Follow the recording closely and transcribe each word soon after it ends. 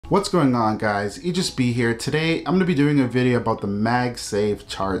What's going on, guys? Idris here. Today I'm going to be doing a video about the MagSafe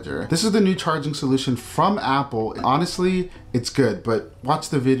Charger. This is the new charging solution from Apple. Honestly, it's good, but watch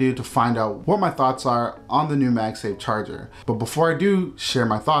the video to find out what my thoughts are on the new MagSafe Charger. But before I do share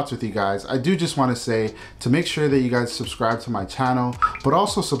my thoughts with you guys, I do just want to say to make sure that you guys subscribe to my channel, but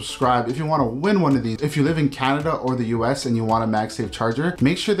also subscribe if you want to win one of these. If you live in Canada or the US and you want a MagSafe Charger,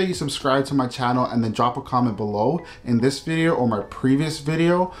 make sure that you subscribe to my channel and then drop a comment below in this video or my previous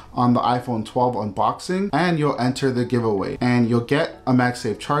video on the iPhone 12 unboxing, and you'll enter the giveaway and you'll get a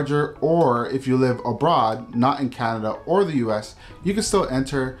MagSafe Charger. Or if you live abroad, not in Canada or the US, you can still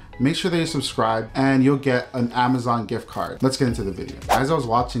enter. Make sure that you subscribe and you'll get an Amazon gift card. Let's get into the video. As I was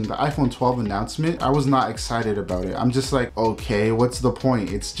watching the iPhone 12 announcement, I was not excited about it. I'm just like, okay, what's the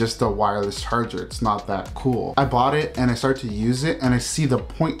point? It's just a wireless charger. It's not that cool. I bought it and I start to use it and I see the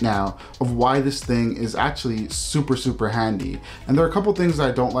point now of why this thing is actually super handy. And there are a couple things that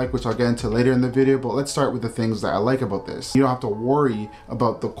I don't like, which I'll get into later in the video, but let's start with the things that I like about this. You don't have to worry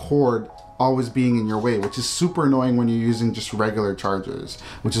about the cord always being in your way, which is super annoying when you're using just regular chargers,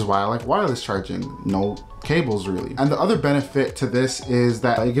 which is why I like wireless charging. No cables really. And the other benefit to this is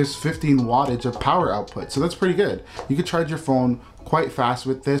that it gives 15 wattage of power output, so that's pretty good. You can charge your phone quite fast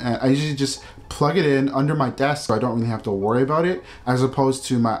with this, and I usually just plug it in under my desk so I don't really have to worry about it, as opposed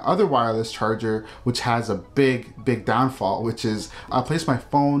to my other wireless charger, which has a big downfall, which is I place my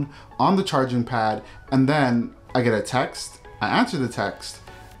phone on the charging pad and then I get a text, I answer the text,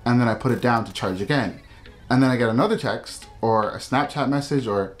 and then I put it down to charge again. And then I get another text or a Snapchat message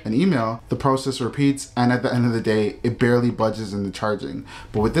or an email. The process repeats, and at the end of the day, it barely budges in the charging.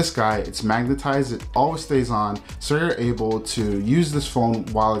 But with this guy, it's magnetized, it always stays on, so you're able to use this phone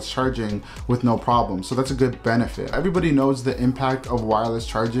while it's charging with no problem. So that's a good benefit. Everybody knows the impact of wireless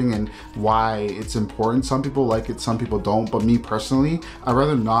charging and why it's important. Some people like it, some people don't, but me personally, I'd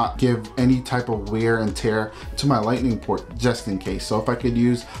rather not give any type of wear and tear to my lightning port just in case. So if I could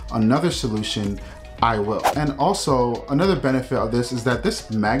use another solution, I will. And also another benefit of this is that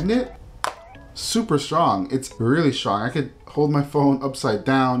this magnet, super strong. It's really strong. I could hold my phone upside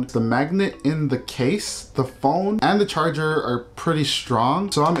down. The magnet in the case, the phone, and the charger are pretty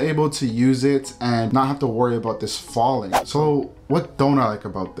strong, so I'm able to use it and not have to worry about this falling. So what don't I like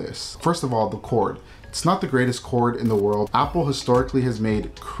about this? First of all, the cord. It's not the greatest cord in the world. Apple historically has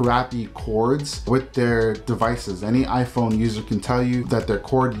made crappy cords with their devices. Any iPhone user can tell you that their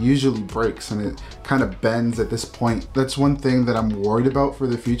cord usually breaks and it kind of bends at this point. That's one thing that I'm worried about for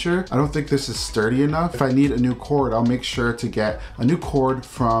the future. I don't think this is sturdy enough. If I need a new cord, I'll make sure to get a new cord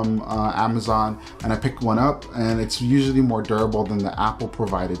from Amazon, and I pick one up, and it's usually more durable than the Apple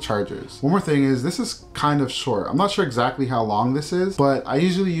provided chargers. One more thing is this is kind of short. I'm not sure exactly how long this is, but I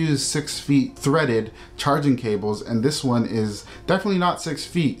usually use 6 feet threaded charging cables, and this one is definitely not 6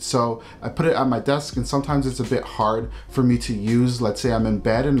 feet. So I put it at my desk, and sometimes it's a bit hard for me to use. Let's say I'm in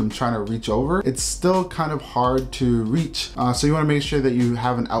bed and I'm trying to reach over. It's still kind of hard to reach. So you want to make sure that you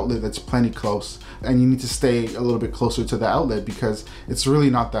have an outlet that's plenty close, and you need to stay a little bit closer to the outlet because it's really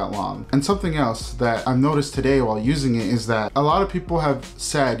not that long. And something else that I've noticed today while using it is that a lot of people have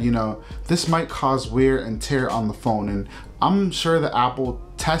said, you know, this might cause wear and tear on the phone, and I'm sure that Apple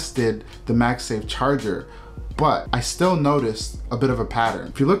tested the MagSafe Charger, but I still noticed a bit of a pattern.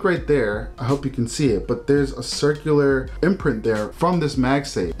 If you look right there, I hope you can see it, but there's a circular imprint there from this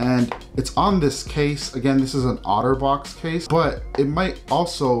MagSafe, and it's on this case. Again, this is an OtterBox case, but it might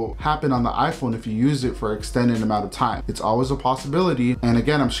also happen on the iPhone if you use it for an extended amount of time. It's always a possibility, and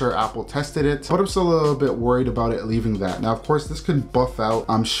again, I'm sure Apple tested it, but I'm still a little bit worried about it leaving that. Now, of course, this can buff out,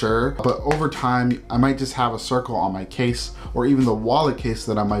 I'm sure, but over time, I might just have a circle on my case or even the wallet case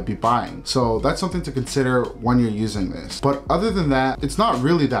that I might be buying. So that's something to consider when you're using this. But other than that, it's not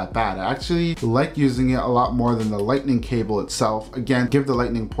really that bad. I actually like using it a lot more than the lightning cable itself. Again, give the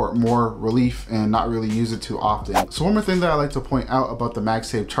lightning port more relief and not really use it too often. So one more thing that I like to point out about the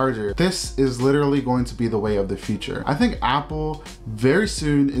MagSafe Charger, this is literally going to be the way of the future. I think Apple very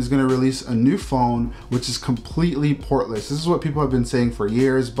soon is going to release a new phone which is completely portless. This is what people have been saying for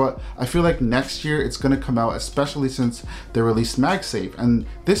years, but I feel like next year it's going to come out, especially since they released MagSafe, and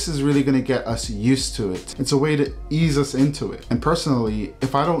this is really going to get us used to it. It's a way to ease us into it. And personally,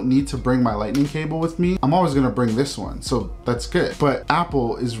 if I don't need to bring my lightning cable with me, I'm always going to bring this one, so that's good. But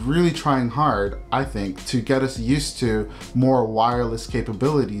Apple is really trying hard, I think, to get us used to more wireless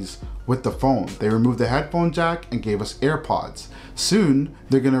capabilities with the phone. They removed the headphone jack and gave us AirPods. Soon,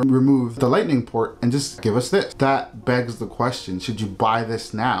 they're gonna remove the lightning port and just give us this. That begs the question, should you buy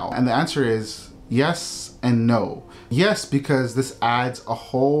this now? And the answer is yes and no. Yes, because this adds a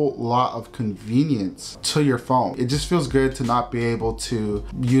whole lot of convenience to your phone. It just feels good to not be able to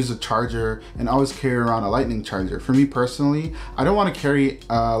use a charger and always carry around a lightning charger. For me personally, I don't want to carry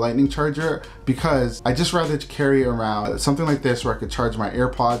a lightning charger because I just rather carry around something like this where I could charge my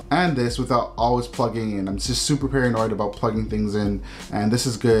AirPods and this without always plugging in. I'm just super paranoid about plugging things in, and this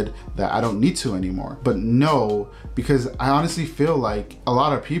is good that I don't need to anymore. But no, because I honestly feel like a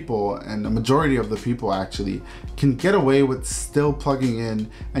lot of people, and the majority of the people actually, can get away with still plugging in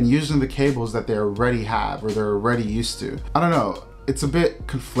and using the cables that they already have or they're already used to. I don't know, it's a bit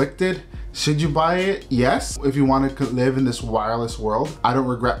conflicted. Should you buy it? Yes, if you want to live in this wireless world. I don't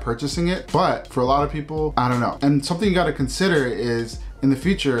regret purchasing it, but for a lot of people, I don't know. And something you got to consider is, in the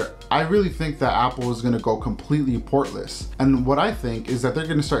future, I really think that Apple is gonna go completely portless. And what I think is that they're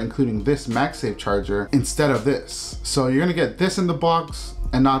gonna start including this MagSafe charger instead of this. So you're gonna get this in the box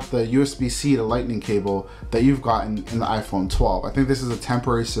and not the USB-C to lightning cable that you've gotten in the iPhone 12. I think this is a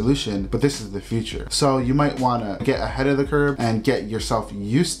temporary solution, but this is the future. So you might wanna get ahead of the curve and get yourself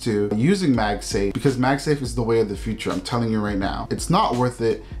used to using MagSafe, because MagSafe is the way of the future, I'm telling you right now. It's not worth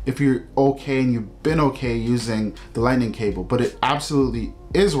it if you're okay and you've been okay using the lightning cable, but it absolutely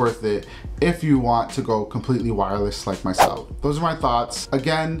is worth it if you want to go completely wireless like myself. Those are my thoughts.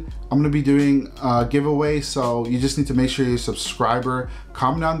 Again, I'm gonna be doing a giveaway, so you just need to make sure you're a subscriber.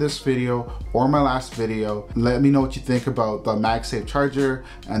 Comment on this video or my last video. Let me know what you think about the MagSafe charger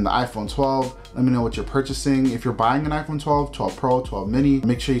and the iPhone 12. Let me know what you're purchasing. If you're buying an iPhone 12, 12 Pro, 12 mini,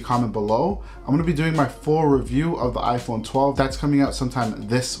 make sure you comment below. I'm gonna be doing my full review of the iPhone 12. That's coming out sometime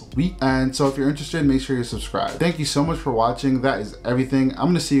this week. And so if you're interested, make sure you're subscribed. Thank you so much for watching. That is everything. I'm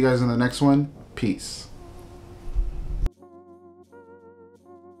gonna see you guys in the next one. Peace.